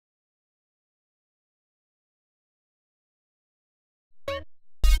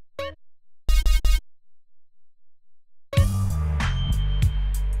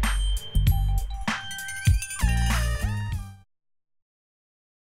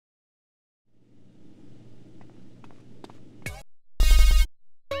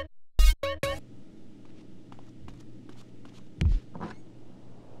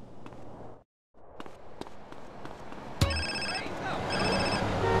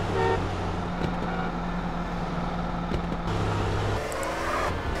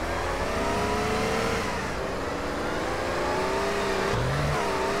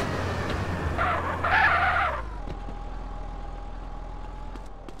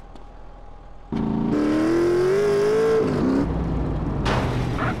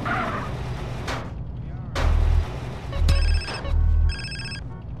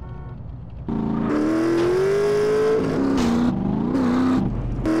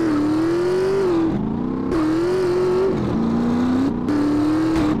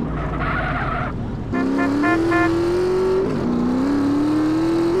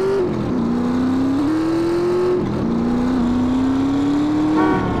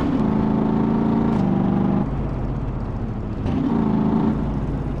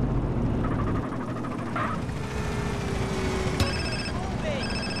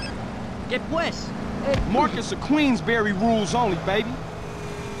Niggas are Queensberry rules only, baby.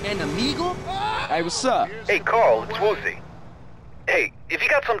 And amigo? Hey, what's up? Hey, Carl, it's Woozie. Hey, if you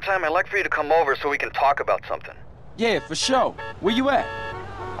got some time, I'd like for you to come over so we can talk about something. Yeah, for sure. Where you at?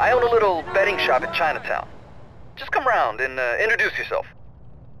 I own a little betting shop in Chinatown. Just come round and introduce yourself.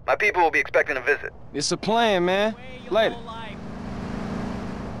 My people will be expecting a visit. It's a plan, man. Later.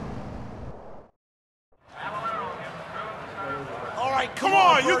 All right, come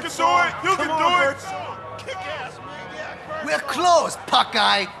on, you can do it. You can do it. Kick ass, man. We're closed,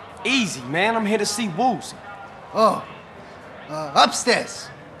 Puckeye. Easy, man. I'm here to see Woozie. Oh, upstairs.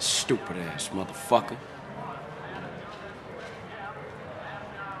 Stupid ass motherfucker.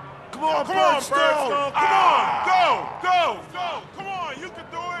 Come on, Birdstone. Come on, go. Come on, you can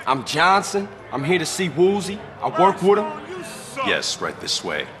do it. I'm Johnson. I'm here to see Woozie. I work with him. You suck. Yes, right this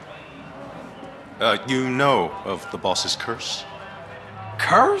way. You know of the boss's curse?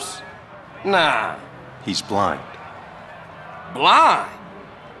 Curse? Nah. He's blind. Blind?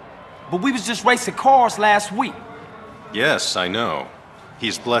 But we was just racing cars last week. Yes, I know.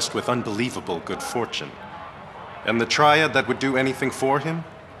 He's blessed with unbelievable good fortune. And the triad that would do anything for him?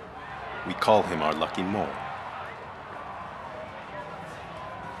 We call him our lucky mole.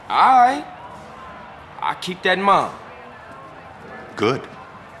 Alright. I'll keep that in mind. Good.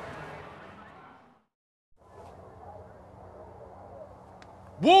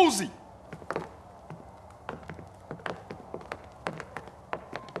 Woozie!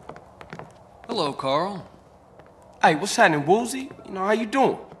 Hello, Carl. Hey, what's happening, Woozie? You know, how you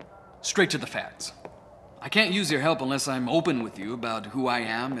doing? Straight to the facts. I can't use your help unless I'm open with you about who I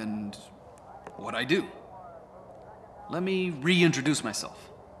am and what I do. Let me reintroduce myself.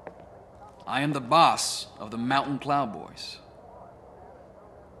 I am the boss of the Mountain Plowboys.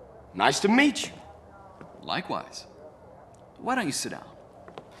 Nice to meet you. Likewise. Why don't you sit down?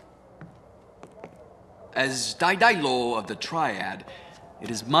 As Daidai-lo of the Triad, it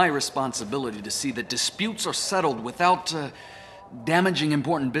is my responsibility to see that disputes are settled without damaging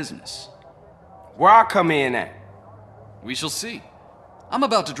important business. Where I come in at? We shall see. I'm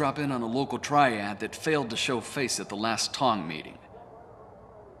about to drop in on a local triad that failed to show face at the last Tong meeting.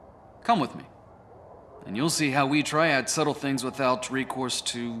 Come with me, and you'll see how we triads settle things without recourse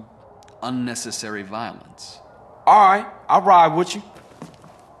to unnecessary violence. Alright, I'll ride with you.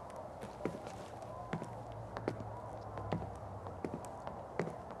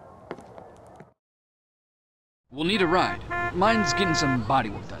 We'll need a ride. Mine's getting some body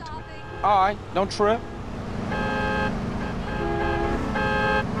work done to it. Alright, don't trip.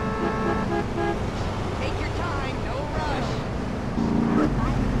 Take your time, no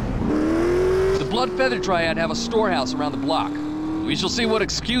rush. The Blood Feather Triad have a storehouse around the block. We shall see what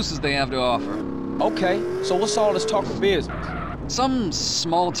excuses they have to offer. Okay, so what's all this talk of business? Some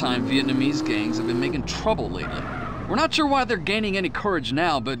small-time Vietnamese gangs have been making trouble lately. We're not sure why they're gaining any courage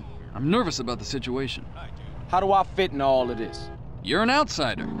now, but I'm nervous about the situation. How do I fit in all of this? You're an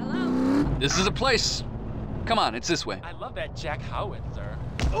outsider. Hello? This is a place. Come on, it's this way. I love that Jack Howitzer.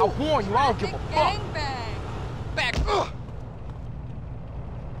 I warn you, I don't give a fuck. Gangbang. Back! Ugh.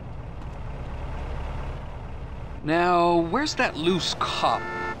 Now, where's that loose cop?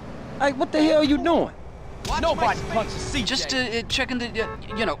 Hey, what the hell are you doing? Watch Nobody punches CJ. Just checking the,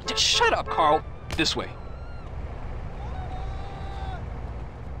 just shut up, Carl. This way.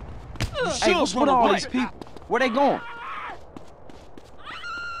 Hey, what's with all these people? Where they going?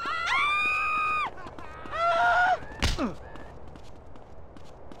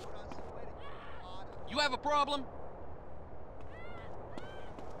 You have a problem?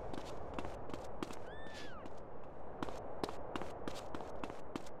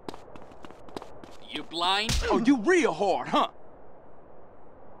 You blind? Oh, you real hard, huh?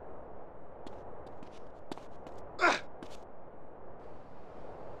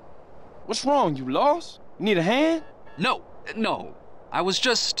 What's wrong? You lost? You need a hand? No. I was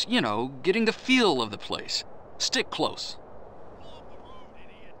just, getting the feel of the place. Stick close.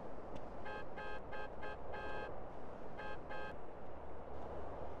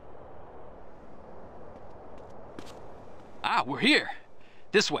 Ah, we're here.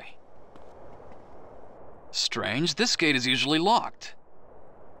 This way. Strange, this gate is usually locked.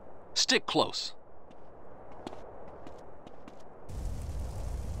 Stick close.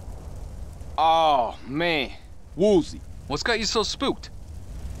 Oh, man. Woozie. What's got you so spooked?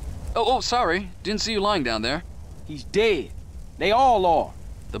 Oh, sorry. Didn't see you lying down there. He's dead. They all are.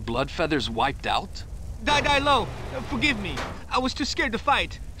 The blood feathers wiped out? Daidai-lo, forgive me. I was too scared to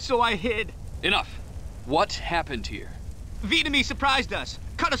fight, so I hid. Enough. What happened here? Vietnamese surprised us,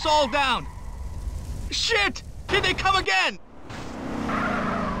 cut us all down. Shit! Here they come again!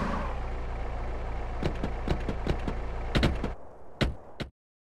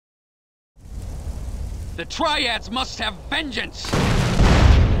 The Triads must have vengeance!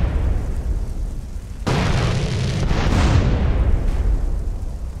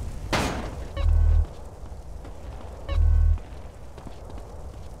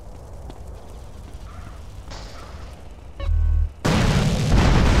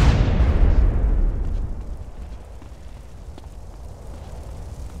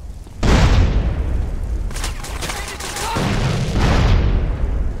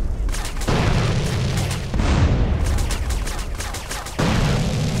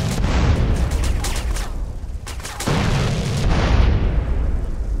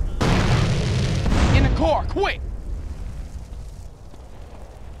 Quick!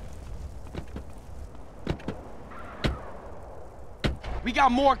 We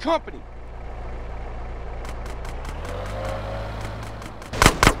got more company.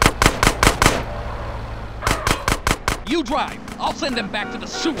 You drive. I'll send them back to the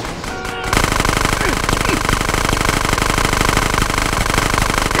sewers.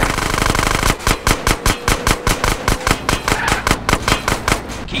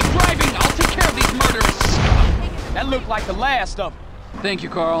 Keep driving. I'll take care of these murderers. That looked like the last of them. Thank you,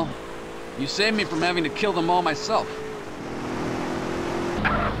 Carl. You saved me from having to kill them all myself.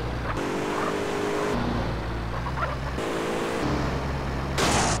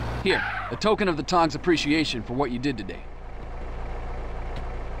 Here, a token of the Tong's appreciation for what you did today.